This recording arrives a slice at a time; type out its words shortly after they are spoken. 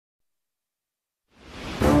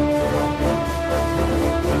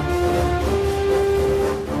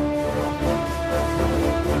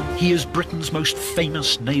He is Britain's most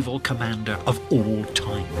famous naval commander of all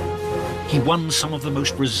time. He won some of the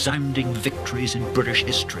most resounding victories in British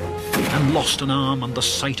history and lost an arm and the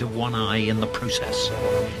sight of one eye in the process.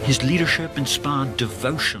 His leadership inspired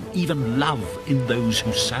devotion, even love, in those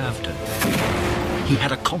who served him. He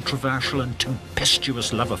had a controversial and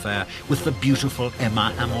tempestuous love affair with the beautiful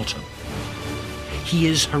Emma Hamilton. He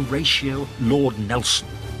is Horatio Lord Nelson.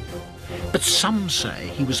 But some say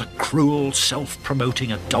he was a cruel,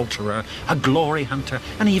 self-promoting adulterer, a glory hunter,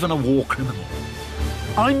 and even a war criminal.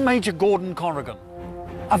 I'm Major Gordon Corrigan.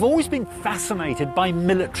 I've always been fascinated by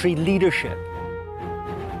military leadership.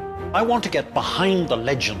 I want to get behind the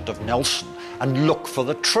legend of Nelson and look for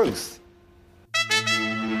the truth.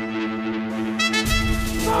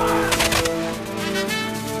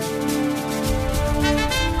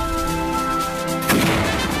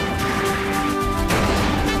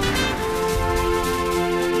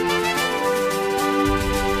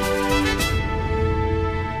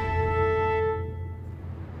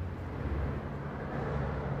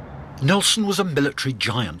 Nelson was a military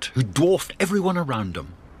giant who dwarfed everyone around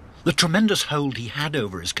him. The tremendous hold he had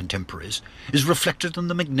over his contemporaries is reflected in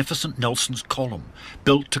the magnificent Nelson's Column,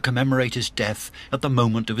 built to commemorate his death at the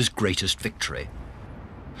moment of his greatest victory.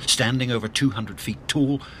 Standing over 200 feet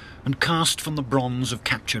tall and cast from the bronze of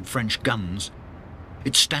captured French guns,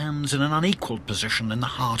 it stands in an unequalled position in the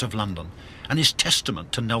heart of London and is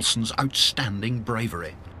testament to Nelson's outstanding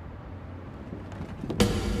bravery.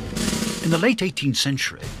 In the late 18th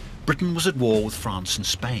century, Britain was at war with France and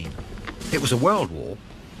Spain. It was a world war,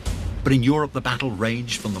 but in Europe the battle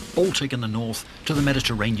raged from the Baltic in the north to the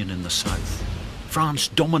Mediterranean in the south. France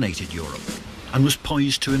dominated Europe and was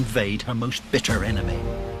poised to invade her most bitter enemy,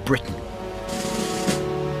 Britain.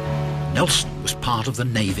 Nelson was part of the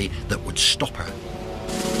navy that would stop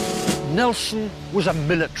her. Nelson was a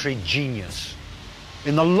military genius.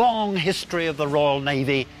 In the long history of the Royal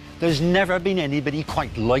Navy, there's never been anybody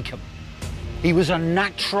quite like him. He was a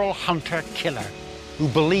natural hunter-killer who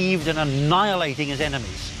believed in annihilating his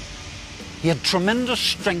enemies. He had tremendous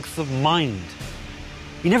strength of mind.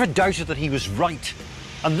 He never doubted that he was right,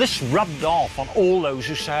 and this rubbed off on all those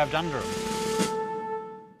who served under him.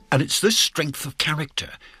 And it's this strength of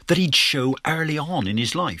character that he'd show early on in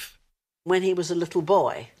his life. When he was a little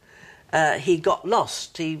boy, he got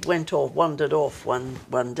lost. He went off, wandered off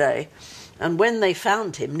one day, and when they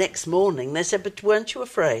found him next morning, they said, "But weren't you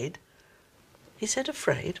afraid?" He said,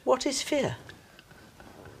 "Afraid? What is fear?"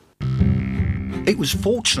 It was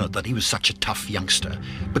fortunate that he was such a tough youngster,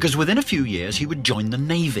 because within a few years he would join the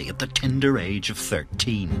Navy at the tender age of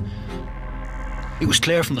 13. It was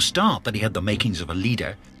clear from the start that he had the makings of a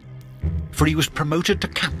leader, for he was promoted to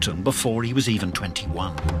captain before he was even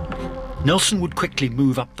 21. Nelson would quickly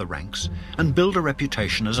move up the ranks and build a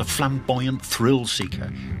reputation as a flamboyant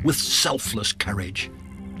thrill-seeker with selfless courage.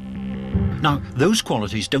 Now, those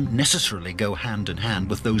qualities don't necessarily go hand in hand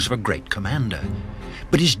with those of a great commander,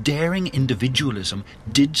 but his daring individualism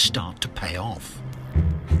did start to pay off.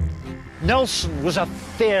 Nelson was a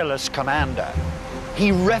fearless commander.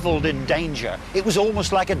 He revelled in danger. It was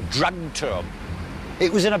almost like a drug to him.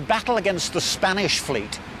 It was in a battle against the Spanish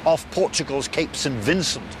fleet off Portugal's Cape St.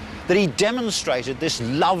 Vincent that he demonstrated this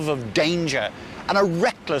love of danger and a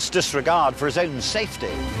reckless disregard for his own safety.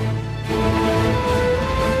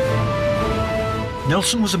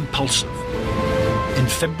 Nelson was impulsive. In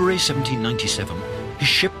February 1797, his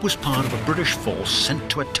ship was part of a British force sent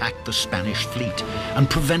to attack the Spanish fleet and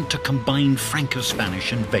prevent a combined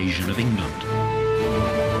Franco-Spanish invasion of England.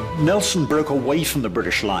 Nelson broke away from the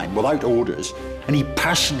British line without orders, and he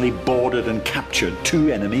personally boarded and captured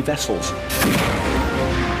 2 enemy vessels.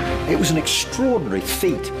 It was an extraordinary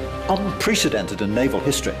feat, unprecedented in naval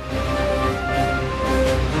history.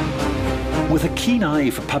 With a keen eye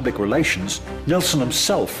for public relations, Nelson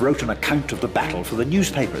himself wrote an account of the battle for the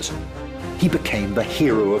newspapers. He became the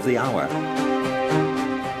hero of the hour.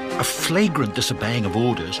 A flagrant disobeying of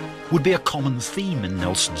orders would be a common theme in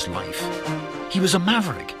Nelson's life. He was a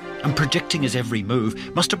maverick, and predicting his every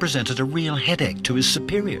move must have presented a real headache to his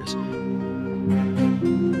superiors.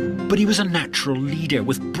 But he was a natural leader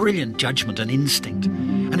with brilliant judgment and instinct,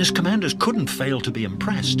 and his commanders couldn't fail to be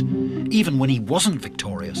impressed, even when he wasn't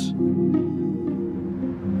victorious.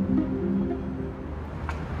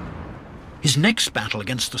 His next battle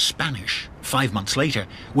against the Spanish, 5 months later,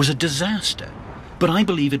 was a disaster, but I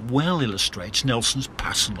believe it well illustrates Nelson's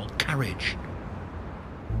personal courage.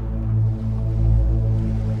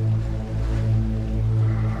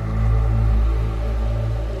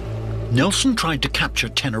 Nelson tried to capture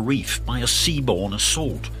Tenerife by a seaborne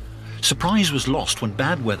assault. Surprise was lost when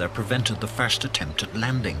bad weather prevented the first attempt at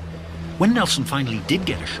landing. When Nelson finally did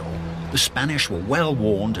get ashore, the Spanish were well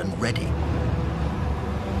warned and ready.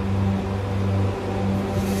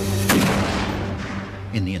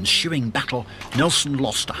 In the ensuing battle, Nelson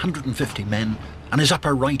lost 150 men and his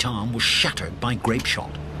upper right arm was shattered by grape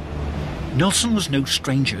shot. Nelson was no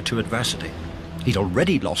stranger to adversity. He'd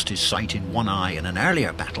already lost his sight in one eye in an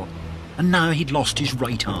earlier battle, and now he'd lost his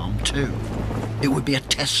right arm too. It would be a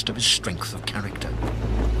test of his strength of character.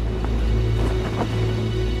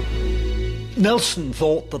 Nelson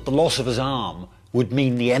thought that the loss of his arm would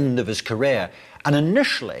mean the end of his career, and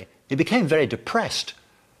initially he became very depressed.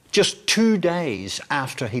 Just 2 days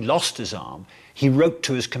after he lost his arm, he wrote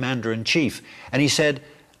to his commander-in-chief and he said,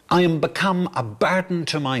 "I am become a burden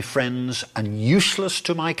to my friends and useless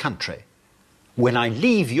to my country. When I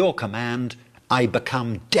leave your command, I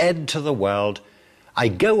become dead to the world. I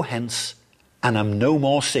go hence and am no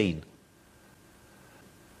more seen."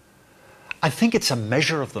 I think it's a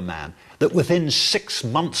measure of the man that within 6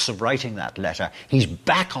 months of writing that letter, he's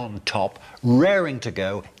back on top, raring to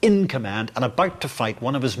go, in command, and about to fight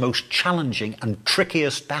one of his most challenging and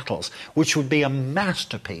trickiest battles, which would be a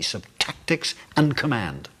masterpiece of tactics and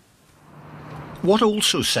command. What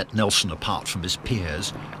also set Nelson apart from his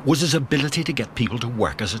peers was his ability to get people to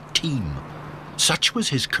work as a team. Such was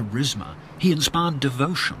his charisma, he inspired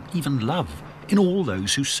devotion, even love, in all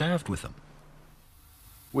those who served with him.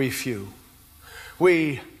 We few,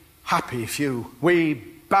 we happy few, we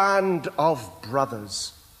band of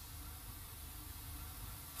brothers.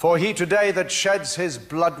 For he today that sheds his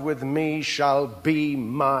blood with me shall be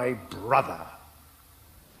my brother.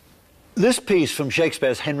 This piece from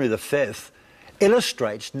Shakespeare's Henry V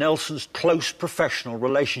illustrates Nelson's close professional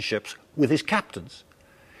relationships with his captains.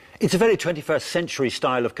 It's a very 21st century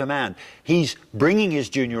style of command. He's bringing his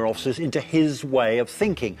junior officers into his way of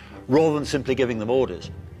thinking, rather than simply giving them orders.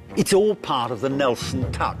 It's all part of the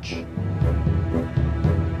Nelson touch.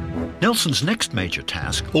 Nelson's next major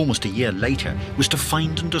task, almost a year later, was to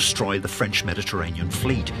find and destroy the French Mediterranean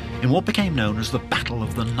fleet in what became known as the Battle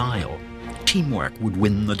of the Nile. Teamwork would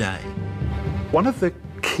win the day. One of the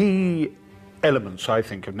key elements, I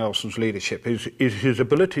think, of Nelson's leadership is his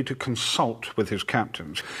ability to consult with his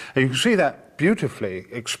captains. And you can see that beautifully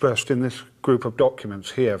expressed in this group of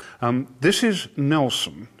documents here. This is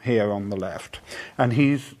Nelson here on the left, and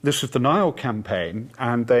this is the Nile campaign,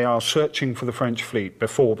 and they are searching for the French fleet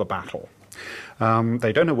before the battle.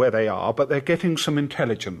 They don't know where they are, but they're getting some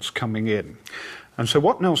intelligence coming in. And so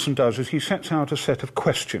what Nelson does is he sets out a set of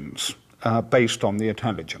questions based on the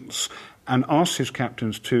intelligence, and asks his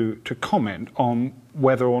captains to comment on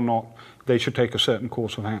whether or not they should take a certain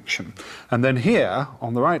course of action. And then here,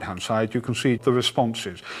 on the right-hand side, you can see the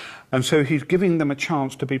responses. And so he's giving them a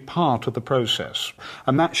chance to be part of the process.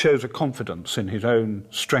 And that shows a confidence in his own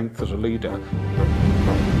strength as a leader.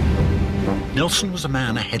 Nelson was a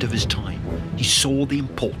man ahead of his time. He saw the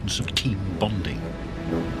importance of team bonding.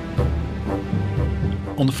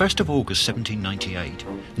 On the 1st of August 1798,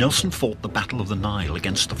 Nelson fought the Battle of the Nile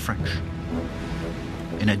against the French.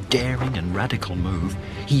 In a daring and radical move,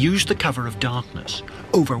 he used the cover of darkness,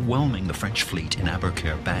 overwhelming the French fleet in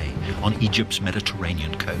Aboukir Bay on Egypt's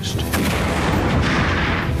Mediterranean coast.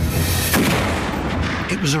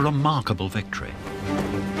 It was a remarkable victory.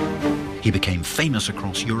 He became famous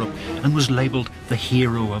across Europe and was labelled the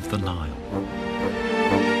hero of the Nile.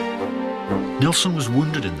 Nelson was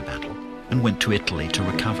wounded in the battle and went to Italy to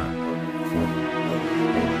recover.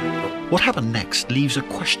 What happened next leaves a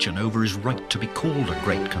question over his right to be called a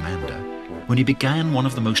great commander when he began one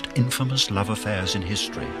of the most infamous love affairs in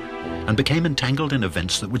history and became entangled in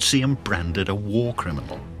events that would see him branded a war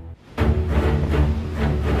criminal.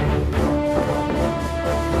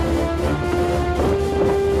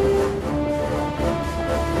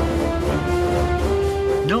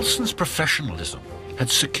 Nelson's professionalism had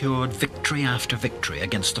secured victory after victory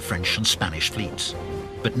against the French and Spanish fleets.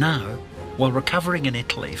 But now, while recovering in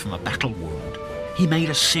Italy from a battle wound, he made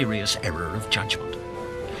a serious error of judgment.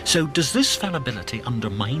 So does this fallibility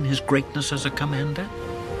undermine his greatness as a commander?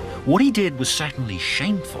 What he did was certainly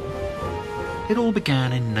shameful. It all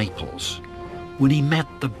began in Naples, when he met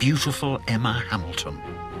the beautiful Emma Hamilton,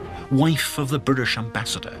 wife of the British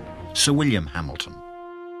ambassador, Sir William Hamilton.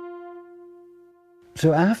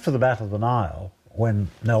 So after the Battle of the Nile, when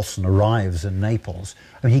Nelson arrives in Naples,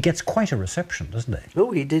 I mean, he gets quite a reception, doesn't he?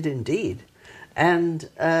 Oh, he did indeed. And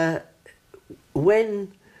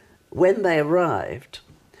when they arrived,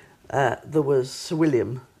 there was Sir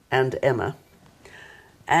William and Emma,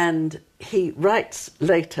 and he writes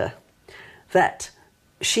later that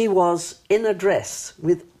she was in a dress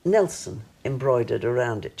with Nelson embroidered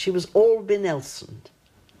around it. She was all be-Nelsoned.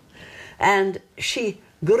 And she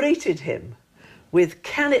greeted him with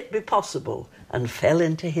 "Can it be possible?" and fell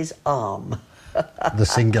into his arm. The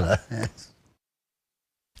singular, yes.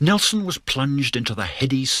 Nelson was plunged into the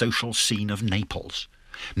heady social scene of Naples,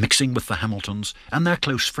 mixing with the Hamiltons and their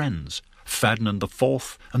close friends, Ferdinand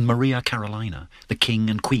IV and Maria Carolina, the King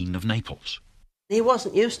and Queen of Naples. He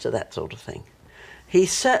wasn't used to that sort of thing. He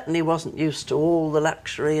certainly wasn't used to all the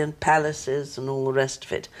luxury and palaces and all the rest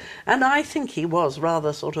of it. And I think he was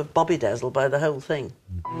rather sort of bobby-dazzled by the whole thing.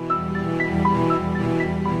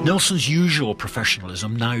 Nelson's usual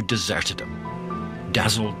professionalism now deserted him.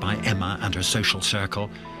 Dazzled by Emma and her social circle,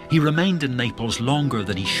 he remained in Naples longer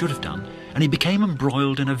than he should have done, and he became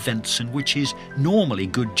embroiled in events in which his normally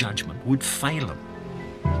good judgment would fail him.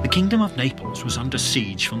 The Kingdom of Naples was under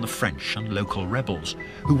siege from the French and local rebels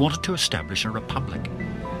who wanted to establish a republic.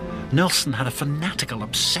 Nelson had a fanatical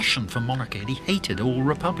obsession for monarchy and he hated all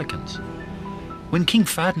republicans. When King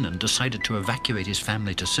Ferdinand decided to evacuate his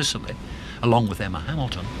family to Sicily, along with Emma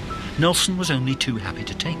Hamilton, Nelson was only too happy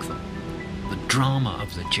to take them. The drama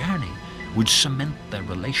of the journey would cement their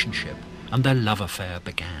relationship and their love affair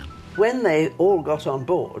began. When they all got on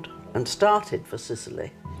board and started for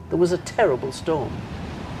Sicily, there was a terrible storm.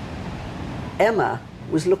 Emma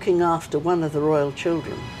was looking after one of the royal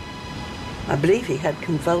children. I believe he had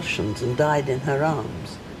convulsions and died in her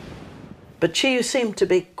arms. But she seemed to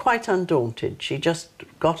be quite undaunted. She just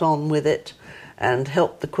got on with it and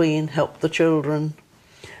helped the Queen, helped the children,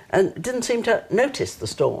 and didn't seem to notice the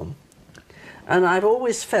storm. And I've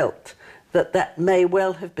always felt that that may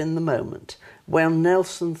well have been the moment when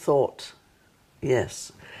Nelson thought,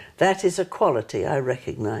 yes, that is a quality I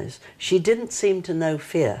recognise. She didn't seem to know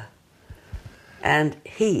fear. And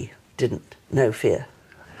he didn't know fear.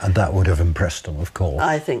 And that would have impressed him, of course.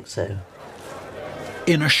 I think so.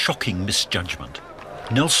 In a shocking misjudgment,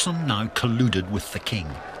 Nelson now colluded with the king.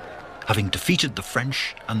 Having defeated the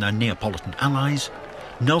French and their Neapolitan allies,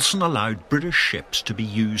 Nelson allowed British ships to be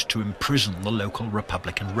used to imprison the local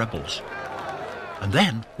Republican rebels. And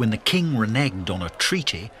then, when the king reneged on a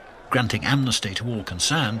treaty granting amnesty to all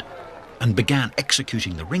concerned and began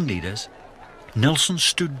executing the ringleaders, Nelson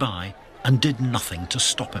stood by and did nothing to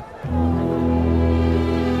stop him.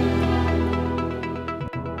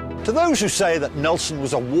 To those who say that Nelson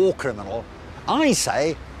was a war criminal, I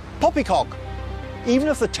say poppycock. Even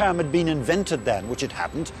if the term had been invented then, which it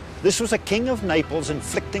hadn't, this was a king of Naples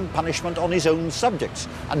inflicting punishment on his own subjects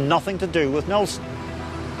and nothing to do with Nelson.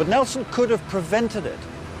 But Nelson could have prevented it,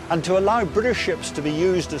 and to allow British ships to be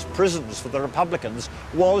used as prisons for the Republicans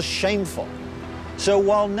was shameful. So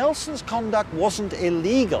while Nelson's conduct wasn't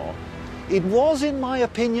illegal, it was, in my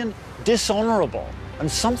opinion, dishonourable and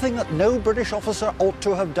something that no British officer ought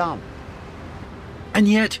to have done. And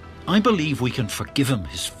yet, I believe we can forgive him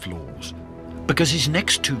his flaws, because his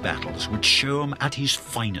next two battles would show him at his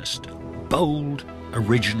finest, bold,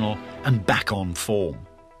 original and back on form.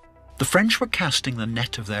 The French were casting the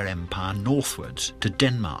net of their empire northwards to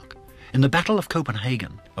Denmark. In the Battle of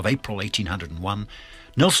Copenhagen of April 1801,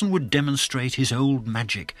 Nelson would demonstrate his old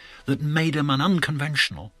magic that made him an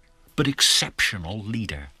unconventional but exceptional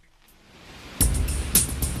leader.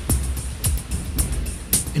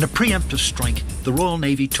 In a preemptive strike, the Royal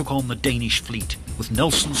Navy took on the Danish fleet, with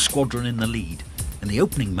Nelson's squadron in the lead. In the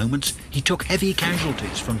opening moments, he took heavy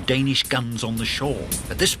casualties from Danish guns on the shore.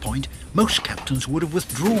 At this point, most captains would have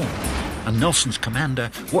withdrawn, and Nelson's commander,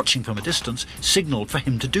 watching from a distance, signalled for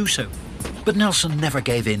him to do so. But Nelson never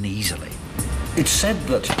gave in easily. It's said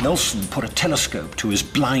that Nelson put a telescope to his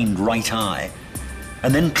blind right eye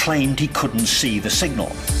and then claimed he couldn't see the signal.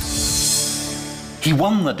 He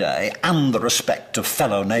won the day and the respect of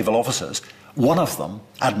fellow naval officers. One of them,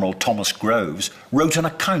 Admiral Thomas Groves, wrote an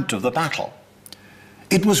account of the battle.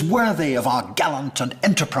 It was worthy of our gallant and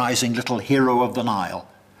enterprising little hero of the Nile.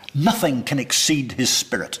 Nothing can exceed his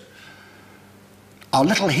spirit. Our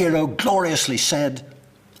little hero gloriously said,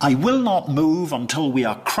 "I will not move until we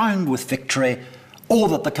are crowned with victory, or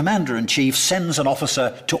that the Commander-in-Chief sends an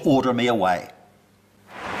officer to order me away."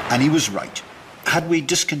 And he was right. Had we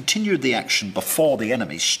discontinued the action before the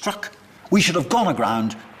enemy struck, we should have gone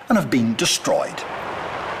aground and have been destroyed.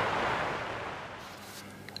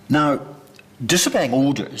 Now, disobeying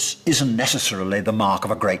orders isn't necessarily the mark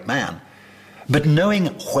of a great man, but knowing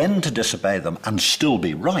when to disobey them and still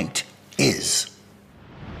be right is.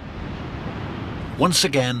 Once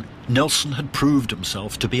again, Nelson had proved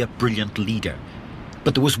himself to be a brilliant leader,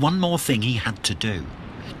 but there was one more thing he had to do: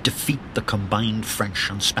 defeat the combined French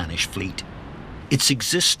and Spanish fleet. Its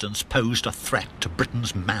existence posed a threat to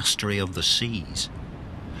Britain's mastery of the seas.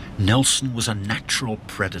 Nelson was a natural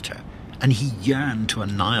predator, and he yearned to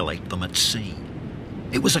annihilate them at sea.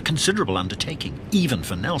 It was a considerable undertaking, even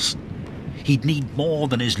for Nelson. He'd need more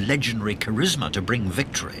than his legendary charisma to bring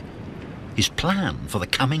victory. His plan for the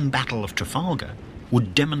coming Battle of Trafalgar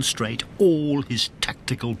would demonstrate all his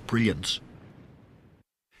tactical brilliance.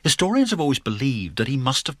 Historians have always believed that he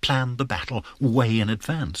must have planned the battle way in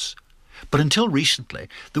advance, but until recently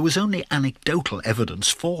there was only anecdotal evidence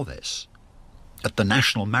for this. At the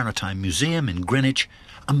National Maritime Museum in Greenwich,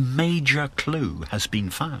 a major clue has been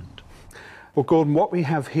found. Well, Gordon, what we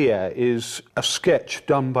have here is a sketch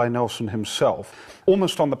done by Nelson himself,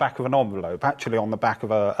 almost on the back of an envelope, actually on the back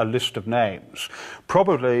of a list of names,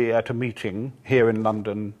 probably at a meeting here in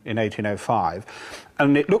London in 1805.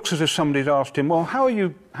 And it looks as if somebody's asked him, well, how are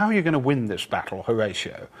you going to win this battle,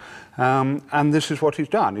 Horatio? And this is what he's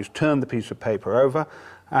done. He's turned the piece of paper over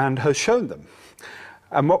and has shown them.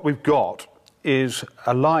 And what we've got is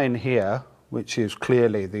a line here, which is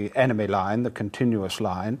clearly the enemy line, the continuous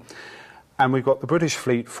line. And we've got the British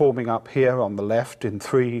fleet forming up here on the left in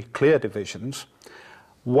 3 clear divisions.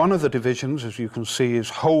 One of the divisions, as you can see, is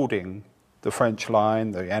holding the French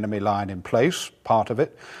line, the enemy line in place, part of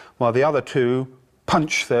it, while the other 2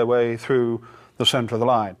 punch their way through the centre of the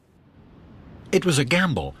line. It was a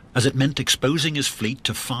gamble, as it meant exposing his fleet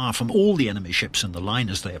to fire from all the enemy ships in the line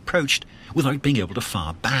as they approached, without being able to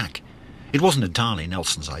fire back. It wasn't entirely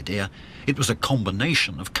Nelson's idea. It was a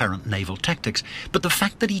combination of current naval tactics, but the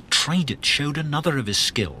fact that he tried it showed another of his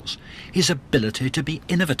skills, his ability to be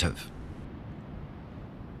innovative.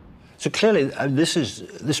 So clearly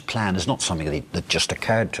this plan is not something that just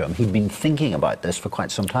occurred to him. He'd been thinking about this for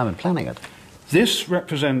quite some time and planning it. This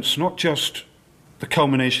represents not just the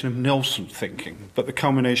culmination of Nelson's thinking, but the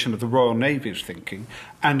culmination of the Royal Navy's thinking,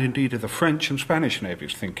 and indeed of the French and Spanish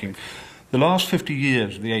Navy's thinking. The last 50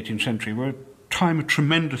 years of the 18th century were a time of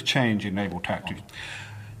tremendous change in naval tactics.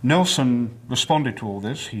 Nelson responded to all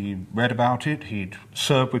this. He read about it. He'd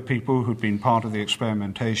served with people who'd been part of the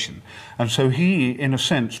experimentation. And so he, in a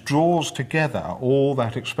sense, draws together all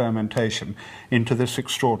that experimentation into this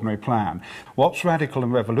extraordinary plan. What's radical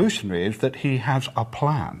and revolutionary is that he has a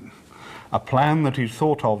plan that he's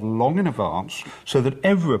thought of long in advance so that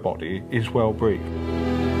everybody is well briefed.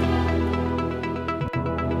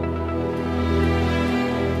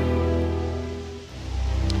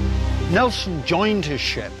 Nelson joined his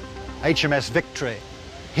ship, HMS Victory,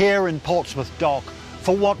 here in Portsmouth Dock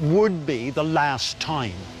for what would be the last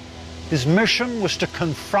time. His mission was to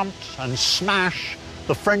confront and smash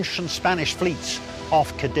the French and Spanish fleets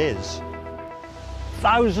off Cadiz.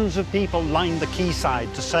 Thousands of people lined the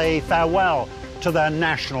quayside to say farewell to their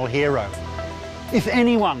national hero. If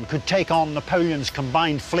anyone could take on Napoleon's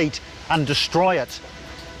combined fleet and destroy it,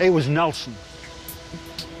 it was Nelson.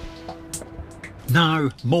 Now,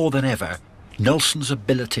 more than ever, Nelson's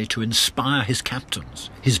ability to inspire his captains,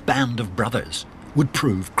 his band of brothers, would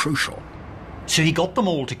prove crucial. So he got them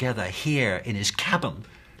all together here in his cabin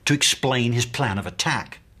to explain his plan of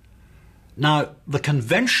attack. Now, the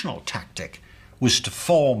conventional tactic was to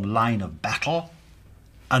form line of battle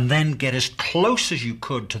and then get as close as you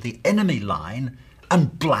could to the enemy line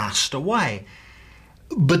and blast away.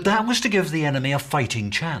 But that was to give the enemy a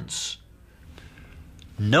fighting chance.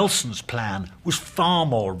 Nelson's plan was far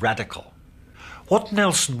more radical. What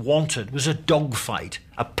Nelson wanted was a dogfight,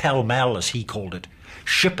 a pell-mell as he called it,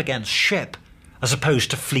 ship against ship, as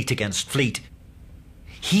opposed to fleet against fleet.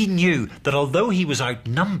 He knew that although he was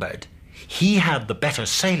outnumbered, he had the better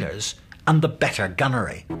sailors and the better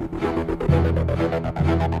gunnery.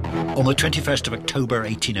 On the 21st of October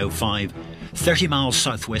 1805, 30 miles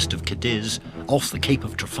southwest of Cadiz, off the Cape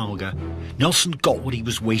of Trafalgar, Nelson got what he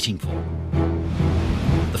was waiting for.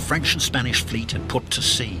 The French and Spanish fleet had put to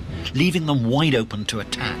sea, leaving them wide open to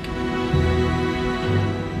attack.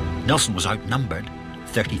 Nelson was outnumbered.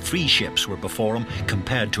 33 ships were before him,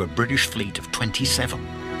 compared to a British fleet of 27.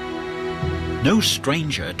 No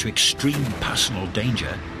stranger to extreme personal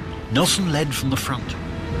danger, Nelson led from the front,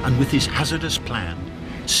 and with his hazardous plan,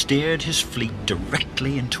 steered his fleet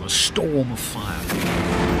directly into a storm of fire.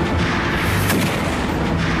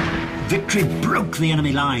 Victory broke the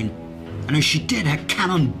enemy line, and as she did, her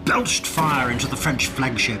cannon belched fire into the French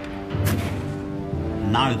flagship.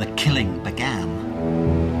 Now the killing began.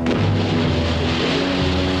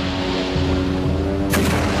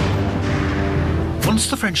 Once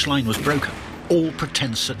the French line was broken, all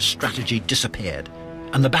pretense at strategy disappeared,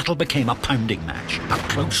 and the battle became a pounding match, a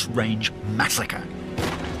close-range massacre.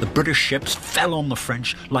 The British ships fell on the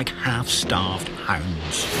French like half-starved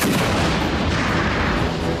hounds.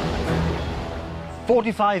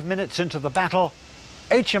 45 minutes into the battle,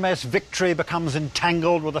 HMS Victory becomes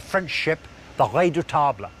entangled with a French ship, the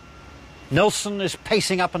Redoutable. Nelson is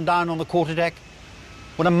pacing up and down on the quarterdeck.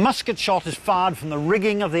 when a musket shot is fired from the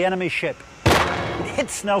rigging of the enemy ship. It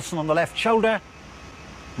hits Nelson on the left shoulder,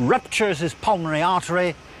 ruptures his pulmonary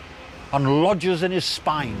artery, and lodges in his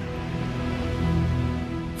spine.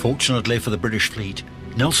 Fortunately for the British fleet,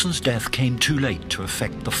 Nelson's death came too late to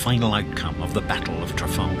affect the final outcome of the Battle of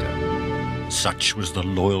Trafalgar. Such was the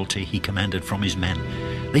loyalty he commanded from his men.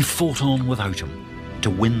 They fought on without him to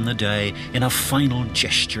win the day in a final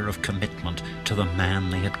gesture of commitment to the man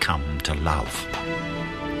they had come to love.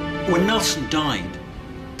 When Nelson died,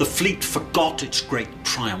 the fleet forgot its great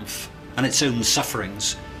triumph and its own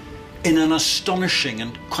sufferings in an astonishing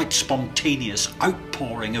and quite spontaneous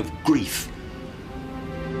outpouring of grief.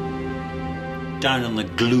 Down in the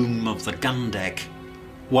gloom of the gun deck,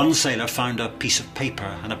 one sailor found a piece of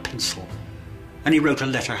paper and a pencil, and he wrote a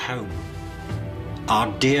letter home.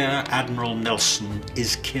 Our dear Admiral Nelson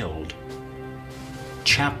is killed.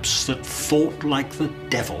 Chaps that fought like the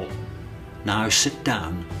devil now sit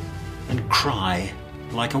down and cry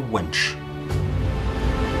like a wench.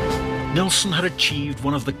 Nelson had achieved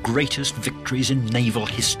one of the greatest victories in naval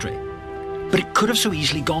history. But it could have so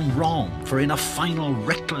easily gone wrong, for in a final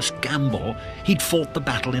reckless gamble, he'd fought the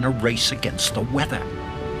battle in a race against the weather.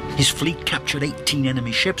 His fleet captured 18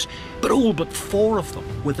 enemy ships, but all but 4 of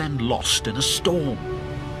them were then lost in a storm.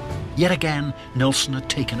 Yet again, Nelson had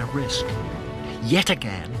taken a risk. Yet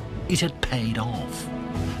again, it had paid off.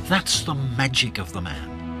 That's the magic of the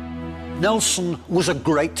man. Nelson was a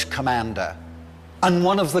great commander and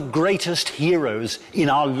one of the greatest heroes in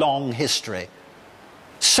our long history.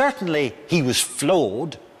 Certainly he was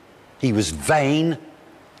flawed, he was vain,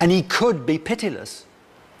 and he could be pitiless.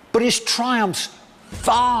 But his triumphs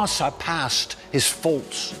far surpassed his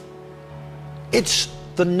faults. It's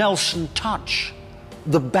the Nelson touch,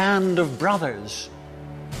 the band of brothers,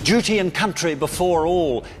 duty and country before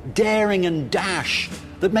all, daring and dash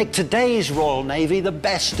that make today's Royal Navy the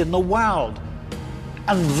best in the world.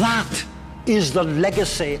 And that is the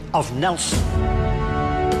legacy of Nelson.